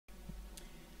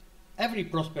every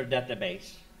Prosper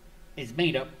database is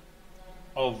made up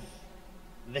of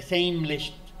the same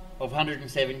list of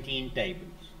 117 tables.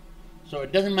 So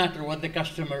it doesn't matter what the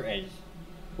customer is,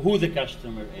 who the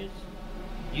customer is.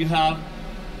 You have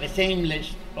the same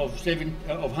list of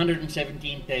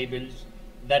 117 tables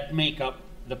that make up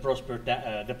the Prosper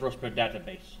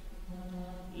database.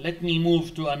 Let me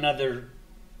move to another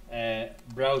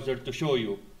browser to show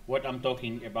you what I'm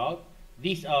talking about.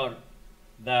 These are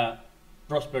the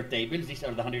Prosper tables. These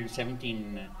are the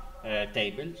 117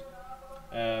 tables.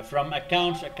 From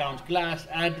accounts, account class,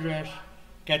 address,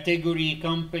 category,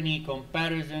 company,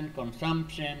 comparison,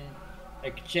 consumption,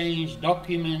 exchange,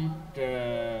 document,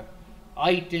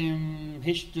 item,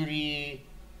 history,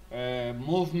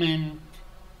 movement,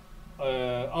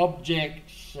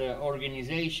 objects,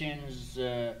 organizations,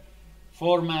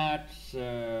 formats,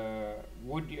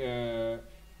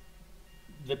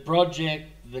 the project,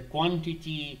 the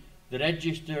quantity, the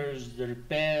registers, the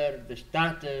repair, the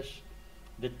status,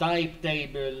 the type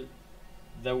table,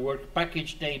 the work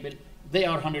package table. They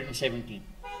are 117.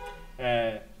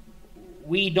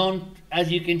 We don't,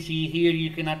 as you can see here, you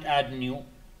cannot add new.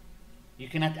 You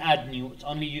cannot add new, it's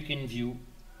only you can view.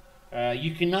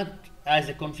 You cannot, as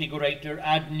a configurator,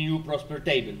 add new Prosper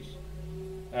tables.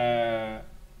 From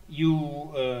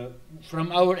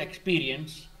our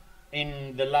experience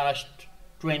in the last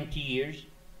 20 years,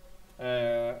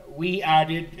 we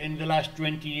added in the last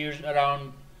 20 years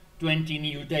around 20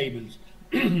 new tables.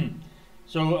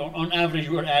 So on average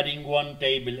we're adding one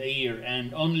table a year,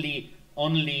 and only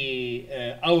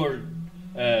our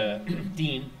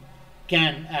team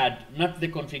can add, not the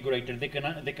configurator. The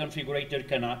configurator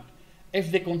cannot.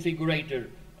 If the configurator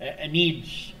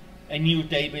needs a new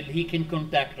table, he can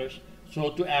contact us so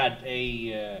to add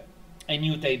a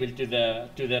new table to the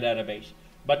database.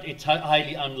 But it's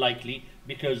highly unlikely,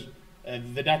 because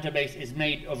the database is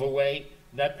made of a way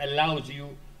that allows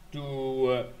you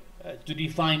to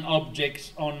define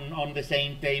objects on the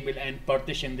same table and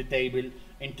partition the table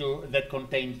into that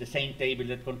contains the same table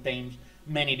that contains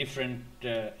many different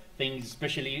things,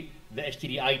 especially the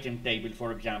STD item table,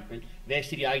 for example. The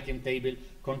STD item table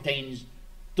contains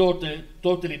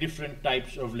totally different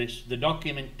types of lists. The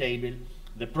document table,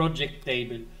 the project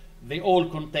table, they all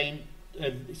contain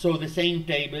so the same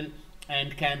table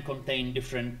and can contain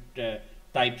different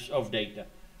types of data.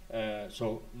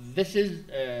 So this is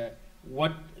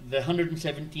what the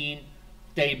 117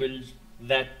 tables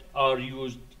that are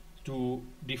used to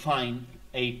define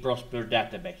a Prosper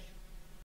database.